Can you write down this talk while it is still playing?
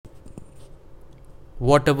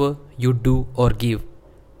Whatever you do or give,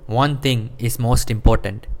 one thing is most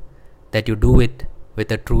important, that you do it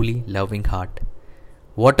with a truly loving heart.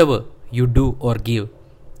 Whatever you do or give,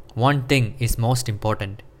 one thing is most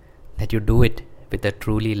important, that you do it with a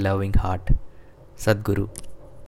truly loving heart. Sadhguru.